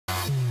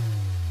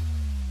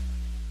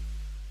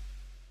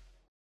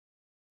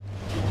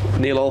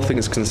Neal, all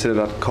things considered,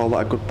 I'd call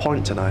that a good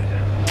point tonight.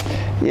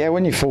 Yeah,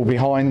 when you fall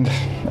behind,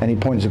 any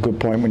point's a good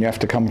point when you have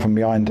to come from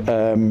behind.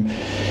 I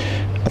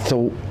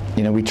thought,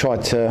 we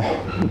tried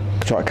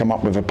to come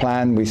up with a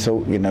plan. We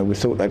thought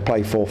they'd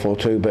play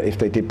 4-4-2, but if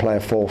they did play a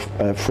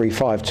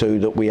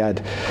 3-5-2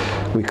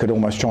 that we could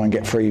almost try and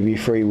get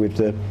 3v3 with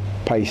the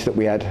pace that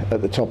we had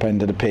at the top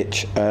end of the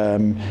pitch. I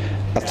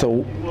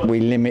thought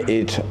we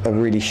limited a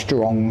really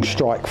strong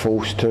strike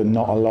force to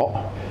not a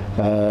lot.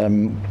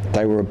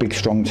 They were a big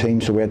strong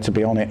team, so we had to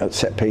be on it at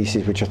set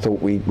pieces, which I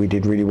thought we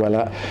did really well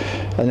at.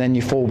 And then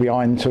you fall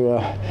behind to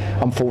a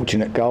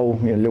unfortunate goal,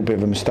 a little bit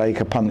of a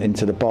mistake, a punt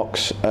into the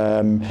box,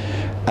 and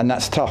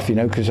that's tough,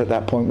 because at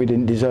that point we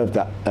didn't deserve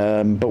that,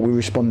 but we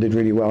responded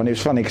really well. And it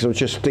was funny because I was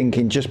just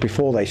thinking, just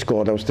before they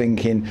scored, I was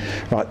thinking,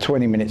 right,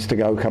 20 minutes to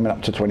go, coming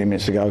up to 20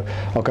 minutes to go,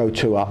 I'll go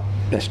 2 up,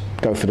 let's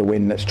go for the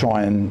win, let's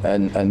try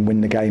and win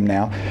the game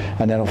now.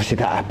 And then obviously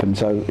that happened,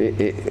 so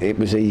it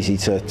was easy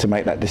to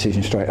make that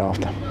decision straight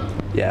after.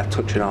 Yeah,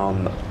 touching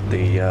on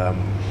the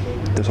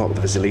sort of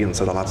the resilience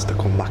of the lads to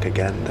come back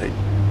again,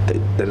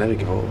 they never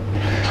give up.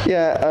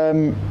 Yeah,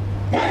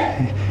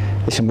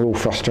 listen, we're all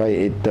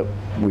frustrated that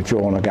we've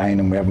drawn a game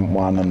and we haven't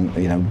won,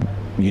 and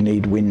you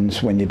need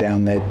wins when you're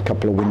down there. A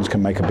couple of wins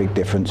can make a big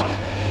difference.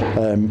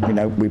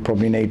 We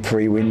probably need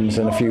 3 wins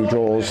and a few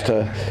draws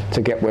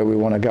to get where we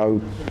want to go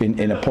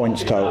in a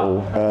points total,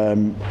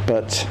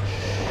 but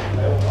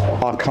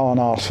I can't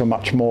ask for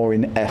much more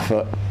in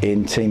effort,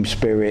 in team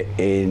spirit,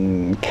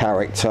 in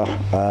character.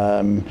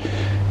 I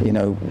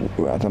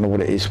don't know what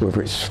it is,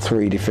 whether it's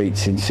 3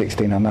 defeats in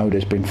 16. I know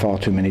there's been far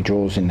too many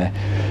draws in there,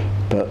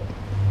 but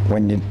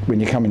when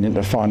you're coming into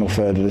the final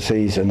third of the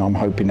season, I'm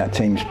hoping that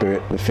team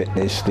spirit, the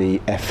fitness,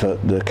 the effort,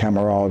 the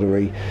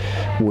camaraderie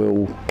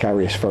will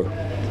carry us through.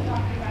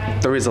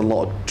 There is a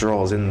lot of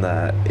draws in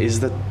there. Is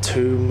there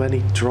too many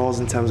draws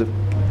in terms of,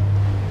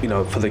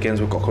 for the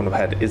games we've got coming up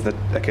ahead? Is there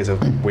a case of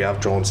we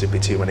have drawn simply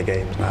too many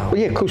games now? Well,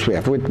 yeah, of course we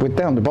have. We're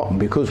down the bottom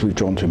because we've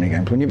drawn too many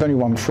games. When you've only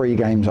won 3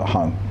 games at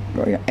home,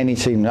 any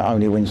team that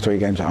only wins 3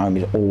 games at home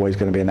is always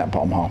going to be in that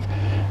bottom half.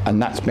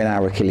 And that's been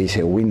our Achilles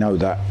heel. We know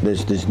that.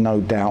 There's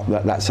no doubt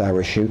that that's our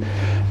issue.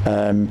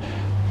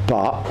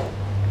 But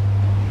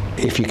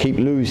if you keep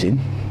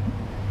losing,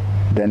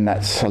 then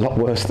that's a lot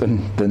worse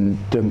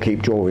than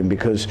keep drawing,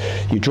 because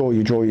you draw.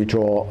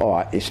 All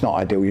right, it's not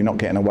ideal, you're not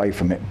getting away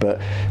from it, but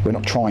we're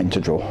not trying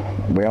to draw.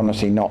 We're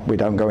honestly not. We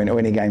don't go into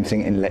any game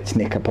thinking, let's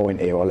nick a point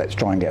here or let's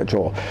try and get a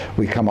draw.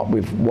 We come up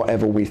with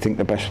whatever we think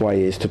the best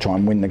way is to try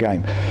and win the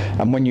game.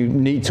 And when you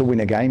need to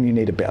win a game, you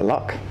need a bit of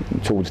luck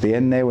towards the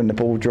end there, when the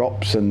ball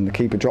drops and the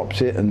keeper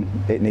drops it and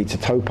it needs a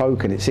toe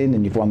poke and it's in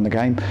and you've won the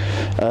game,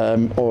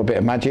 or a bit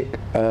of magic,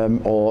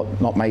 or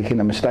not making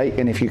a mistake.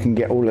 And if you can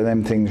get all of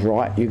them things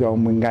right, you go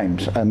and win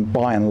games. And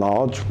by and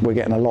large, we're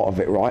getting a lot of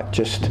it right,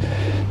 just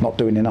not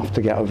doing enough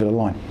to get over the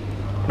line.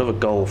 Another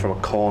goal from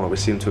a corner. We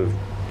seem to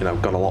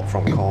have got a lot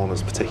from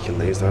corners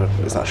particularly. Is that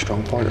a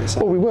strong point at the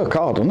side? Well, we work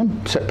hard on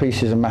them. Set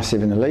pieces are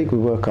massive in the league. We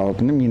work hard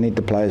on them. You need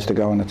the players to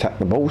go and attack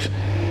the balls,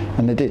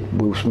 and they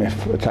did. Will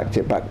Smith attacked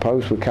it back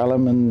post with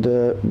Callum, and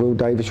Will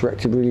Davis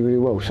reacted really, really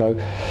well. So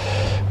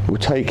we'll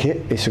take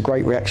it. It's a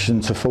great reaction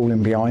to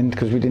falling behind,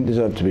 because we didn't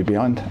deserve to be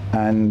behind,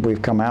 and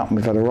we've come out and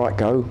we've had a right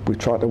go. We've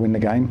tried to win the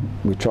game.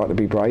 We've tried to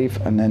be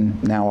brave, and then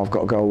now I've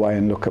got to go away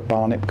and look at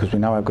Barnet, because we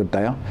know how good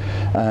they are,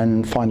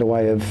 and find a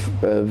way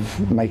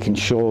of making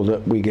sure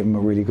that we give them a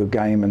really good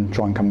game and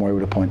try and come away with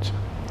the points.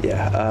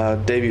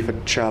 Yeah, debut for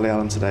Charlie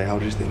Allen today. How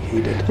do you think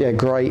he did? Yeah,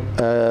 great.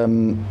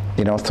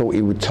 I thought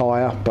he would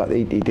tire, but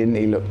he didn't.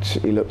 He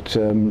looked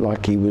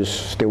like he was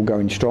still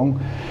going strong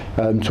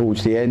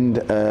towards the end.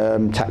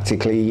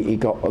 Tactically, he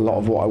got a lot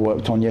of what I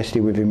worked on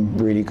yesterday with him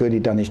really good.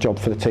 He'd done his job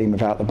for the team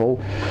without the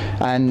ball,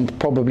 and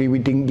probably we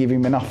didn't give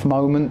him enough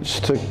moments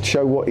to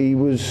show what he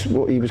was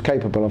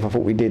capable of. I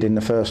thought we did in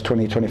the first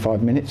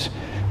 20-25 minutes.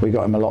 We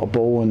got him a lot of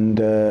ball, and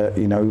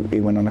he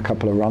went on a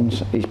couple of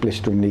runs. He's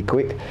blisteringly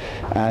quick,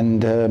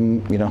 and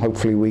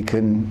hopefully we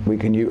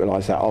can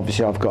utilise that.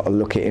 Obviously, I've got to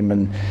look at him,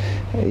 and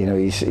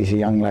he's a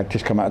young lad,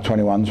 just come out of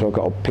 21, so I've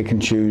got to pick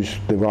and choose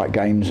the right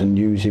games and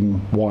use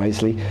him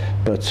wisely.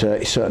 But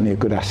he's certainly a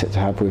good asset to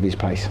have with his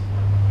pace.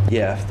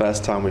 Yeah,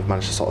 first time we've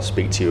managed to sort of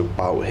speak to you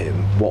about him.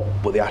 What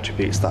were the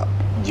attributes that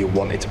you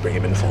wanted to bring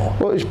him in for?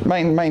 Well, it's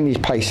mainly his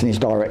pace and his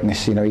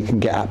directness. He can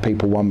get at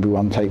people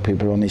 1v1, take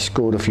people on. He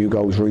scored a few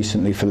goals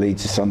recently for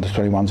Leeds'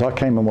 under-21s. I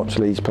came and watched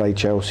Leeds play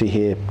Chelsea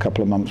here a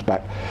couple of months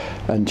back,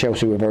 and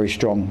Chelsea were very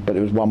strong, but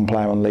there was one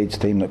player on Leeds'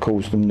 team that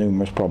caused them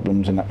numerous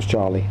problems, and that was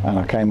Charlie. And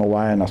I came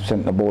away and I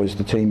sent the boys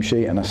the team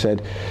sheet and I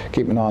said,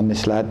 keep an eye on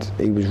this lad.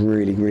 He was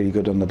really, really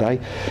good on the day.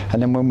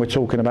 And then when we're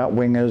talking about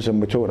wingers and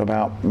we're talking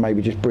about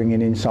maybe just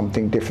bringing in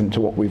something different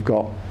to what we've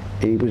got,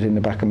 he was in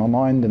the back of my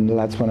mind, and the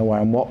lads went away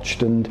and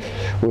watched, and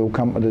we all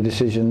come to the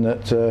decision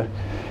that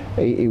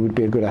he would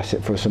be a good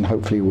asset for us, and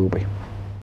hopefully he will be.